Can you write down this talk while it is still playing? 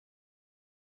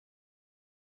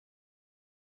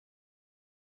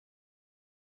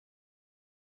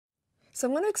So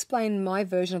I'm going to explain my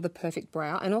version of the perfect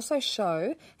brow and also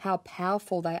show how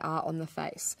powerful they are on the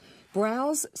face.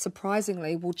 Brows,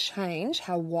 surprisingly, will change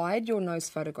how wide your nose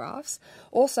photographs,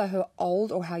 also how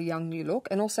old or how young you look,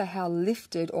 and also how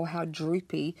lifted or how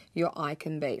droopy your eye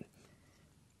can be.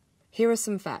 Here are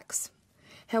some facts.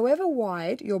 However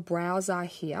wide your brows are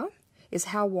here is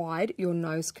how wide your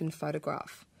nose can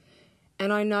photograph.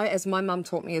 And I know, as my mum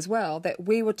taught me as well, that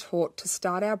we were taught to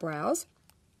start our brows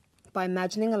by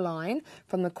imagining a line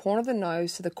from the corner of the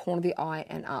nose to the corner of the eye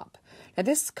and up. Now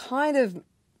this kind of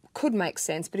could make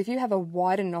sense, but if you have a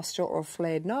wider nostril or a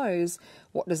flared nose,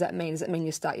 what does that mean? Does it mean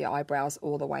you start your eyebrows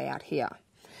all the way out here?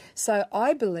 So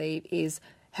I believe is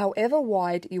however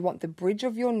wide you want the bridge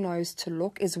of your nose to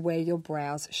look is where your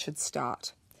brows should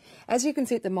start. As you can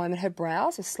see at the moment, her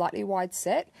brows are slightly wide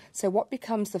set, so what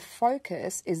becomes the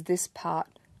focus is this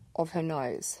part of her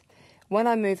nose. When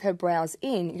I move her brows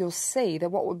in, you'll see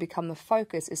that what would become the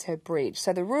focus is her bridge.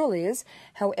 So the rule is,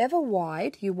 however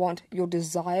wide you want your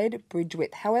desired bridge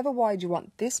width, however wide you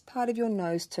want this part of your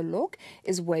nose to look,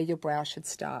 is where your brow should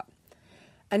start.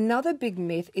 Another big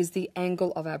myth is the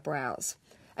angle of our brows.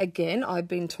 Again, I've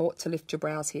been taught to lift your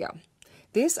brows here.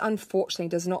 This, unfortunately,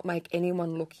 does not make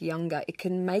anyone look younger. It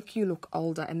can make you look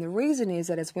older. And the reason is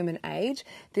that as women age,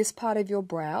 this part of your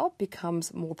brow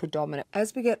becomes more predominant.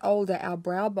 As we get older, our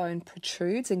brow bone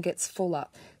protrudes and gets fuller.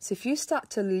 So if you start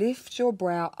to lift your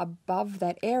brow above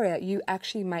that area, you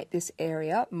actually make this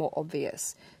area more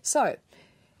obvious. So,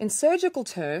 in surgical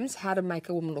terms, how to make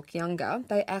a woman look younger,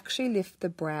 they actually lift the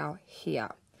brow here.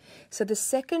 So the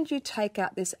second you take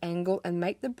out this angle and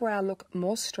make the brow look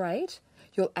more straight,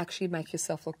 you'll actually make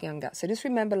yourself look younger. So just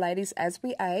remember, ladies, as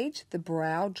we age, the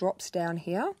brow drops down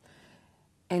here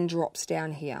and drops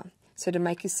down here. So to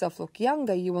make yourself look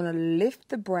younger, you want to lift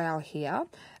the brow here,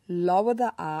 lower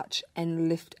the arch, and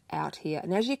lift out here.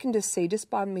 And as you can just see, just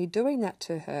by me doing that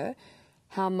to her,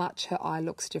 how much her eye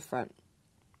looks different.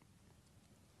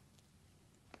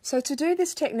 So to do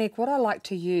this technique, what I like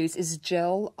to use is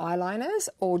gel eyeliners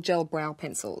or gel brow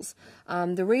pencils.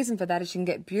 The reason for that is you can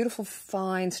get beautiful,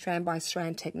 fine strand by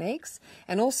strand techniques,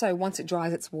 and also once it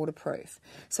dries, it's waterproof.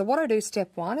 So what I do,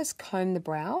 step one, is comb the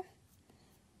brow.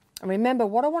 And remember,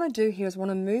 what I want to do here is I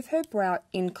want to move her brow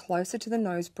in closer to the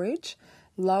nose bridge,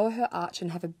 lower her arch,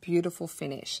 and have a beautiful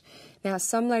finish. Now,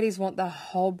 some ladies want the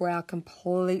whole brow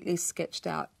completely sketched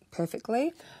out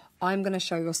perfectly. I'm going to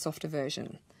show you a softer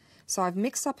version. So I've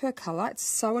mixed up her colour. It's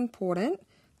so important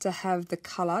to have the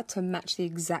colour to match the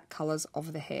exact colours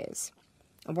of the hairs.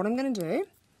 And what I'm going to do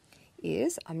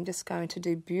is I'm just going to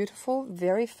do beautiful,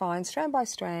 very fine, strand by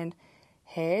strand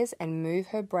hairs and move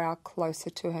her brow closer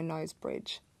to her nose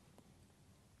bridge.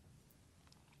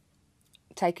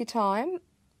 Take your time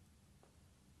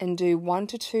and do 1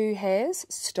 to 2 hairs.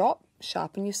 Stop,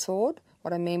 sharpen your sword.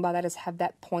 What I mean by that is have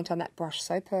that point on that brush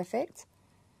so perfect.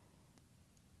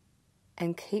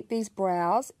 And keep these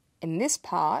brows in this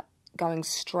part going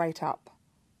straight up.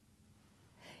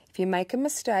 If you make a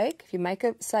mistake, if you make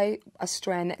say a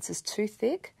strand that's just too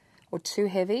thick or too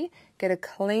heavy, get a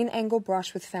clean angle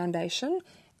brush with foundation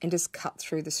and just cut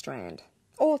through the strand.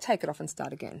 Or take it off and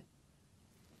start again.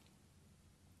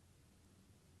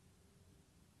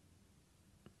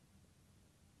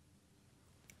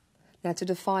 Now to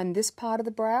define this part of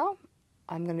the brow,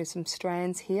 I'm going to do some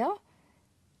strands here.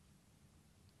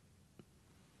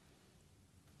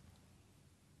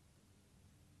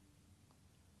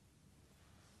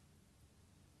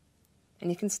 And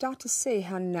you can start to see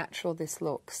how natural this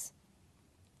looks.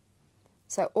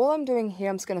 So all I'm doing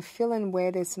here, I'm just going to fill in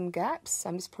where there's some gaps.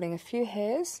 I'm just putting a few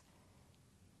hairs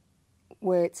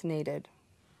where it's needed.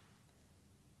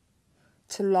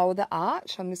 To lower the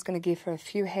arch, I'm just going to give her a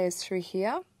few hairs through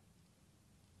here.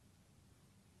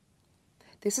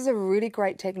 This is a really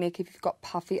great technique if you've got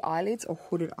puffy eyelids or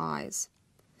hooded eyes.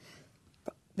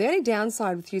 The only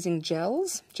downside with using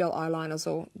gels, gel eyeliners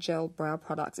or gel brow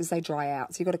products, is they dry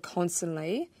out. So you've got to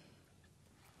constantly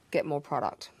get more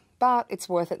product. But it's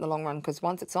worth it in the long run because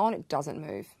once it's on, it doesn't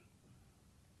move.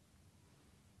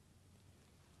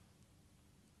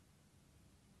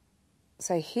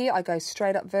 So here I go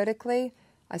straight up vertically.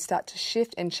 I start to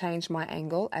shift and change my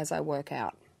angle as I work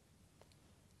out.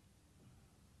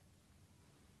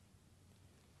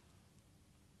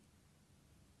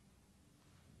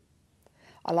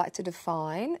 I like to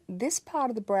define this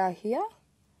part of the brow here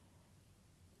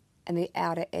and the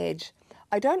outer edge.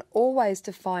 I don't always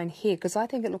define here because I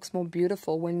think it looks more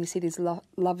beautiful when you see these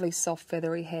lovely soft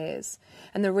feathery hairs.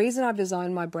 And the reason I've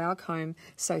designed my brow comb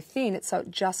so thin, it's so it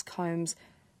just combs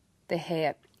the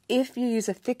hair. If you use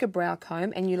a thicker brow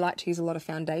comb and you like to use a lot of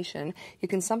foundation, you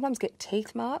can sometimes get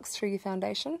teeth marks through your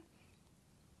foundation.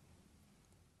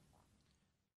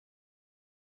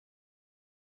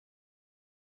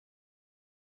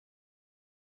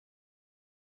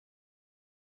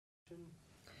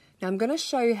 Now I'm going to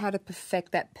show you how to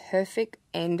perfect that perfect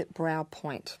end brow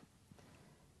point.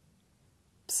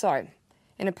 So,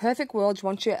 in a perfect world, you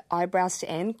want your eyebrows to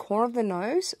end, corner of the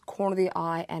nose, corner of the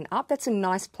eye, and up. That's a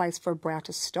nice place for a brow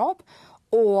to stop,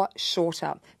 or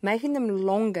shorter. Making them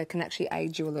longer can actually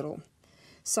aid you a little.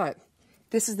 So,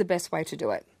 this is the best way to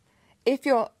do it. If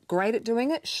you're great at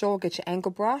doing it, sure, get your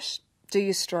angle brush, do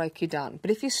your stroke, you're done.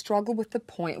 But if you struggle with the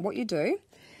point, what you do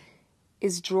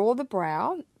is draw the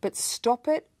brow, but stop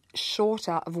it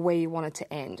shorter of where you want it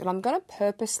to end. And I'm going to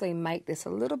purposely make this a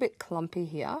little bit clumpy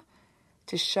here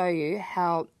to show you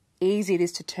how easy it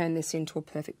is to turn this into a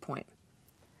perfect point.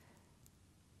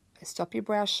 Stop your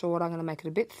brow short. I'm going to make it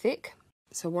a bit thick.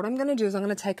 So what I'm going to do is I'm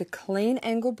going to take a clean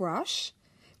angle brush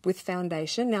with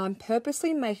foundation. Now I'm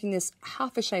purposely making this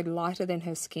half a shade lighter than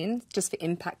her skin, just for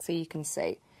impact so you can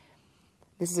see.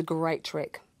 This is a great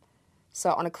trick.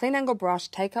 So on a clean angle brush,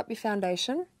 take up your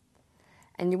foundation,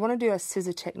 and you want to do a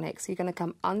scissor technique. So you're going to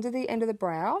come under the end of the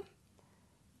brow,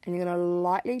 and you're going to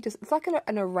lightly, just it's like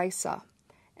an eraser.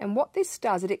 And what this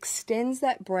does, it extends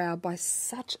that brow by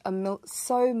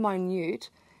so minute,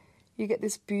 you get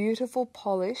this beautiful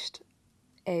polished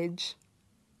edge,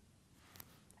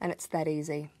 and it's that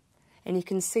easy. And you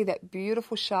can see that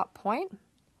beautiful sharp point.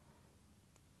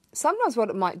 Sometimes what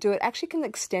it might do, it actually can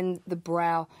extend the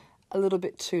brow a little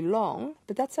bit too long,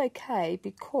 but that's okay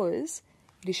because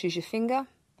you just use your finger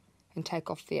and take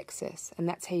off the excess, and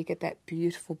that's how you get that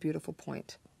beautiful, beautiful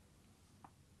point.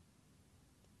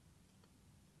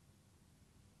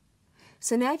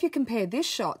 So now if you compare this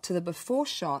shot to the before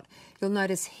shot, you'll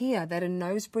notice here that a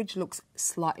nose bridge looks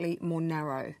slightly more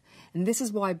narrow. And this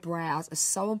is why brows are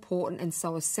so important and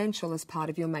so essential as part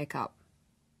of your makeup.